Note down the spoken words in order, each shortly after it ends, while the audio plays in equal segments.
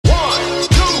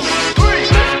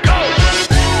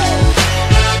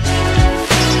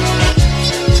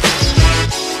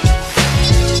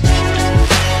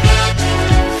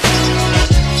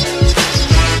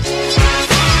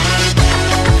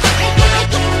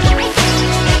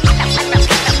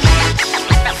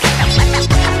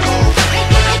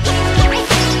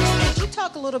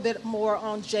bit more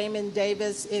on Jamin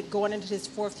Davis going into his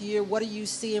fourth year. What are you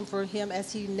seeing for him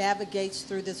as he navigates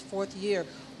through this fourth year?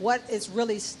 What is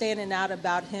really standing out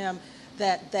about him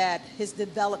that his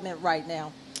development right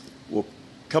now? Well,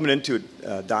 coming into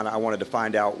it, Donna, I wanted to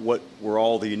find out what were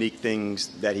all the unique things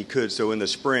that he could. So in the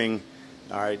spring,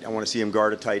 all right, I want to see him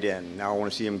guard a tight end. Now I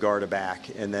want to see him guard a back.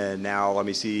 And then now let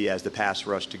me see as the pass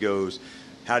rush goes,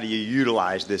 how do you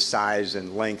utilize this size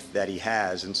and length that he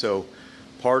has? And so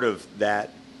part of that,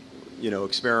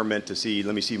 experiment to see,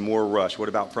 let me see more rush. What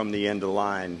about from the end of the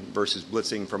line versus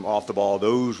blitzing from off the ball?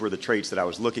 Those were the traits that I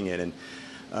was looking at. And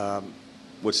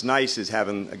what's nice is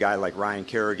having a guy like Ryan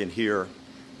Kerrigan here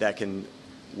that can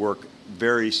work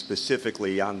very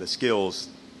specifically on the skills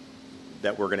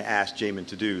that we're going to ask Jamin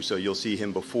to do. So you'll see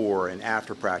him before and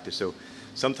after practice. So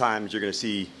sometimes you're going to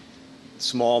see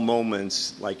small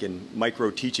moments like in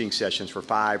micro teaching sessions for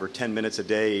 5 or 10 minutes a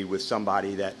day with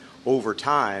somebody that over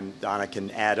time, Donna, can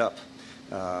add up.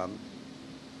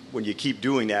 When you keep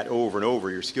doing that over and over,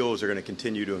 your skills are going to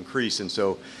continue to increase. And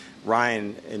so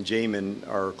Ryan and Jamin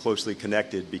are closely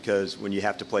connected because when you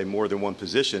have to play more than one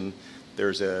position,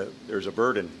 there's a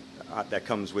burden that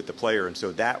comes with the player. And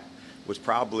so that was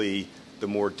probably the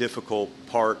more difficult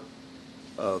part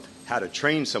of how to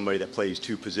train somebody that plays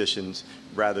two positions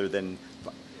rather than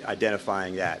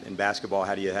identifying that. In basketball,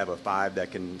 how do you have a 5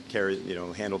 that can carry,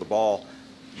 handle the ball?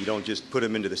 You don't just put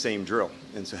them into the same drill.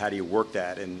 And so how do you work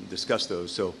that and discuss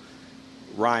those? So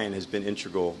Ryan has been an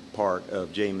integral part of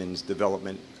Jamin's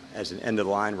development as an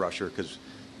end-of-the-line rusher because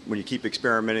when you keep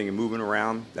experimenting and moving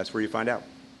around, that's where you find out.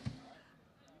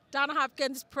 Donna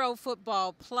Hopkins, Pro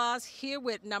Football Plus, here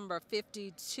with number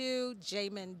 52,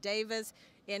 Jamin Davis,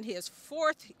 in his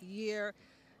fourth year.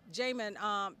 Jamin,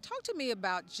 talk to me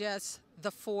about just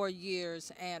the 4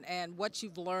 years and what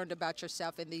you've learned about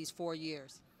yourself in these 4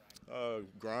 years.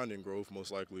 Grind and growth,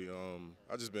 most likely.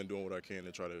 I've just been doing what I can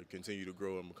to try to continue to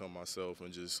grow and become myself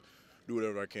and just do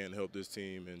whatever I can to help this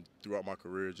team and throughout my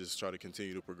career just try to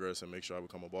continue to progress and make sure I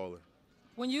become a baller.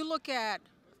 When you look at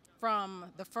from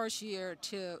the first year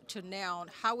to now,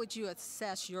 how would you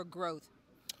assess your growth?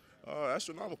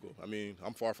 Astronomical. I mean,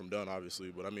 I'm far from done,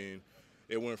 obviously, but I mean,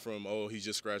 it went from, oh, he's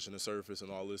just scratching the surface and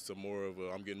all this to more of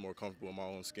a I'm getting more comfortable in my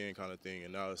own skin kind of thing.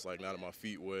 And now it's like now that my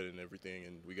feet wet and everything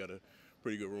and we got a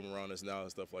pretty good room around us now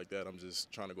and stuff like that, I'm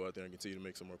just trying to go out there and continue to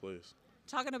make some more plays.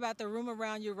 Talking about the room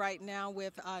around you right now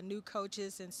with new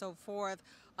coaches and so forth,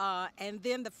 and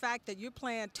then the fact that you're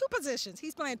playing two positions.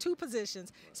 He's playing two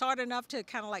positions. It's hard enough to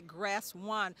kind of like grasp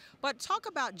one. But talk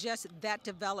about just that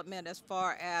development as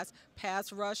far as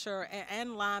pass rusher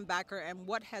and linebacker, and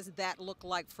what has that looked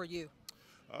like for you?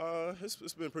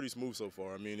 It's been pretty smooth so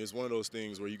far. I mean, it's one of those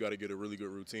things where you got to get a really good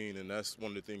routine, and that's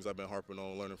one of the things I've been harping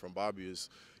on learning from Bobby is,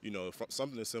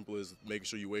 something as simple as making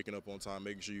sure you're waking up on time,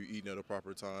 making sure you're eating at a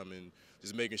proper time, and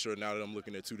just making sure now that I'm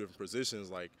looking at two different positions,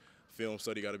 like film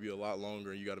study got to be a lot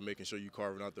longer, and you got to making sure you're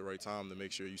carving out the right time to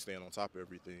make sure you stand on top of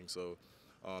everything. So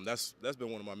that's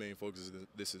been one of my main focuses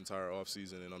this entire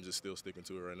offseason, and I'm just still sticking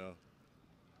to it right now.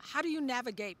 How do you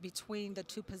navigate between the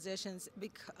two positions,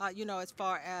 as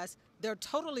far as they're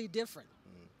totally different?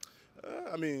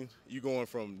 I mean, you're going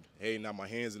from, hey, now my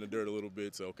hand's in the dirt a little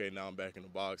bit to, okay, now I'm back in the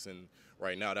box. And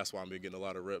right now, that's why I've been getting a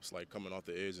lot of reps, like coming off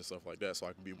the edge and stuff like that, so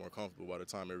I can be more comfortable by the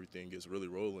time everything gets really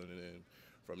rolling. And then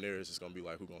from there, it's just going to be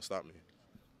like, who's going to stop me?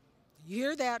 You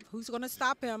hear that? Who's going to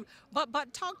stop him?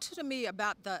 But talk to me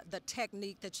about the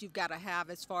technique that you've got to have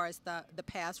as far as the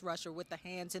pass rusher with the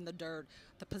hands in the dirt,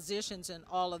 the positions and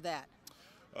all of that.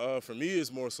 For me,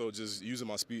 it's more so just using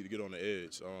my speed to get on the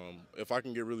edge. If I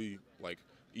can get really like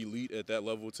elite at that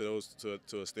level to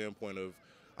a standpoint of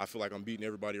I feel like I'm beating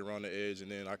everybody around the edge,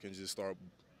 and then I can just start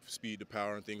speed to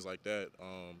power and things like that.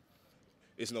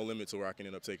 It's no limit to where I can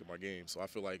end up taking my game. So I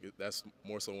feel like that's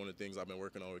more so one of the things I've been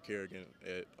working on with Kerrigan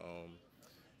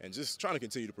and just trying to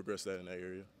continue to progress that in that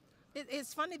area.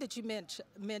 It's funny that you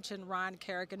mentioned Ryan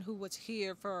Kerrigan, who was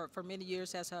here for many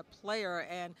years as a player,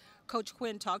 and Coach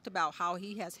Quinn talked about how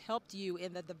he has helped you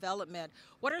in the development.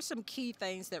 What are some key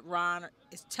things that Ryan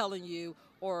is telling you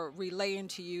or relaying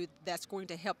to you that's going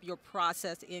to help your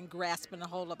process in grasping the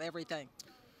whole of everything?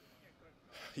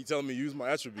 He telling me use my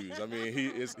attributes. I mean,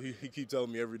 he keep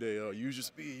telling me every day, use your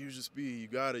speed, use your speed. You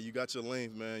got it. You got your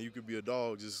length, man. You could be a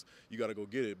dog. Just you got to go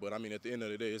get it. But I mean, at the end of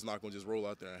the day, it's not going to just roll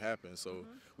out there and happen. So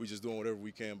we just doing whatever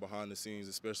we can behind the scenes,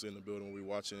 especially in the building. We're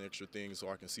watching extra things so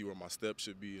I can see where my steps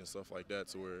should be and stuff like that,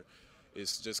 to where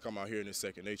it's just come out here and it's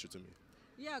second nature to me.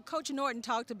 Yeah, Coach Norton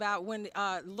talked about when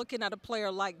looking at a player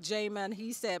like Jamin,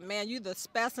 he said, man, you're the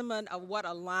specimen of what a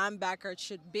linebacker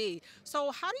should be.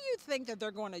 So how do you think that they're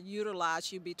going to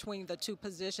utilize you between the two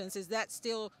positions? Is that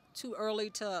still too early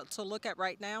to look at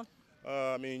right now?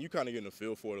 I mean, you kind of getting a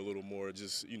feel for it a little more,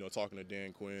 just, talking to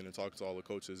Dan Quinn and talking to all the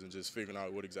coaches and just figuring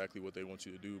out what they want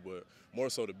you to do. But more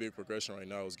so the big progression right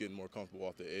now is getting more comfortable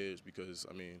off the edge because,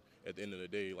 I mean, at the end of the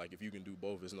day, like, if you can do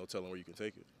both, there's no telling where you can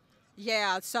take it.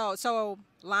 Yeah, so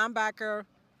linebacker,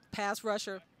 pass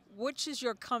rusher, which is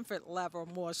your comfort level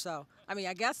more so? I mean,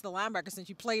 I guess the linebacker since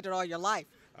you played it all your life.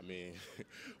 I mean,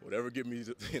 whatever get me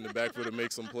in the backfield to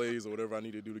make some plays or whatever I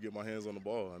need to do to get my hands on the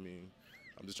ball. I mean,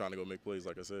 I'm just trying to go make plays,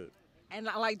 like I said. And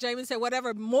like Jamin said,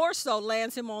 whatever more so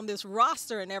lands him on this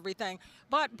roster and everything.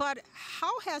 But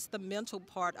how has the mental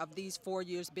part of these 4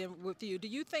 years been with you? Do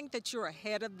you think that you're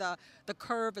ahead of the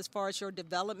curve as far as your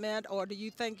development, or do you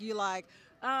think you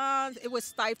it was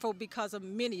stifled because of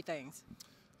many things?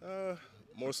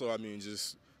 More so, I mean,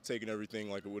 just taking everything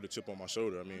like with a chip on my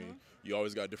shoulder. I mean, you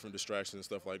always got different distractions and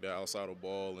stuff like that outside of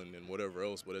ball and whatever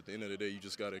else. But at the end of the day, you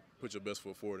just got to put your best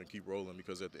foot forward and keep rolling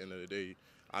because at the end of the day,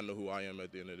 I know who I am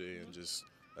at the end of the day, and just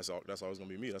that's always going to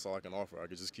be me. That's all I can offer. I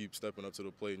can just keep stepping up to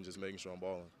the plate and just making sure I'm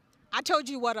balling. I told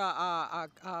you what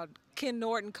Ken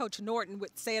Norton, Coach Norton,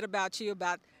 said about you,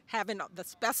 about having the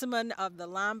specimen of the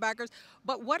linebackers.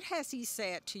 But what has he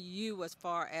said to you as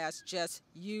far as just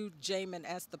you, Jamin,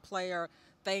 as the player,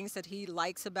 things that he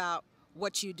likes about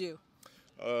what you do?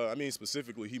 I mean,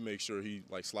 specifically, he makes sure he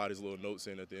slide his little notes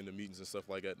in at the end of meetings and stuff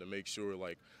like that to make sure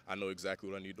I know exactly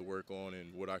what I need to work on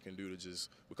and what I can do to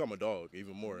just become a dog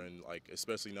even more. And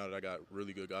especially now that I got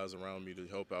really good guys around me to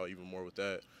help out even more with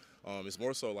that. It's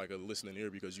more so like a listening ear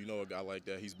because you know a guy like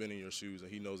that, he's been in your shoes and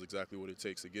he knows exactly what it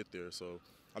takes to get there. So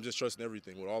I'm just trusting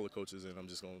everything with all the coaches, and I'm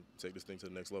just going to take this thing to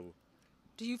the next level.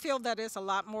 Do you feel that it's a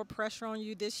lot more pressure on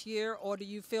you this year, or do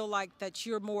you feel like that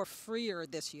you're more freer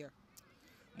this year?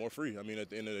 More free. I mean, at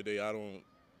the end of the day, I don't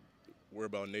worry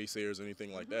about naysayers or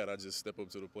anything like that. I just step up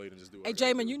to the plate and just do it. Hey,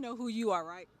 Jamin, you know who you are,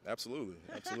 right? Absolutely.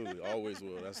 Absolutely. Always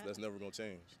will. That's never going to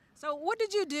change. So what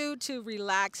did you do to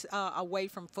relax away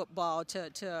from football,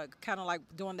 to kind of like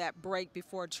doing that break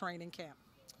before training camp?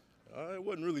 It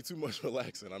wasn't really too much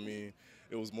relaxing. I mean,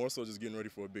 it was more so just getting ready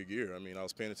for a big year. I mean, I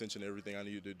was paying attention to everything I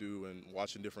needed to do and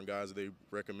watching different guys that they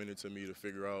recommended to me to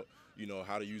figure out,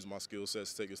 how to use my skill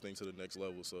sets to take this thing to the next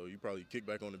level. So you probably kick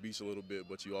back on the beach a little bit,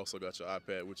 but you also got your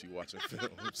iPad with you watching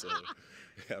film. So,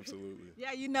 absolutely.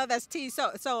 Yeah, that's T.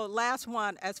 So last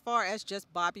one, as far as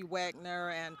just Bobby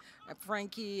Wagner and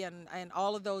Frankie and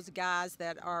all of those guys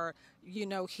that are,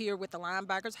 here with the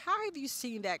linebackers, how have you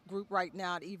seen that group right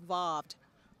now evolved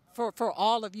for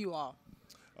all of you all?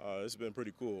 It's been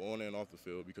pretty cool on and off the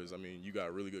field because, I mean, you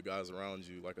got really good guys around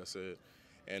you, like I said.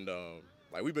 And,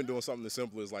 we've been doing something as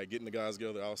simple as, getting the guys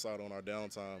together outside on our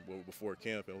downtime before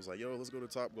camp. And it was like, yo, let's go to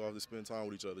Topgolf to spend time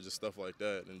with each other, just stuff like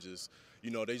that. And just, they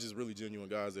just really genuine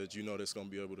guys that that's going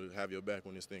to be able to have your back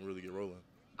when this thing really get rolling.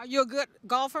 Are you a good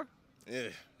golfer? Yeah.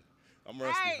 I'm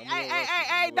rusty.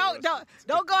 Hey, don't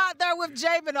go out there with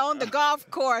Jamin on the golf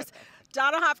course.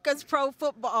 Johns Hopkins Pro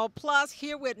Football Plus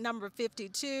here with number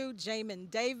 52,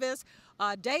 Jamin Davis.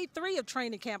 Day 3 of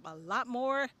training camp. A lot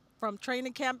more from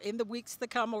training camp in the weeks to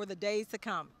come or the days to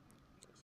come.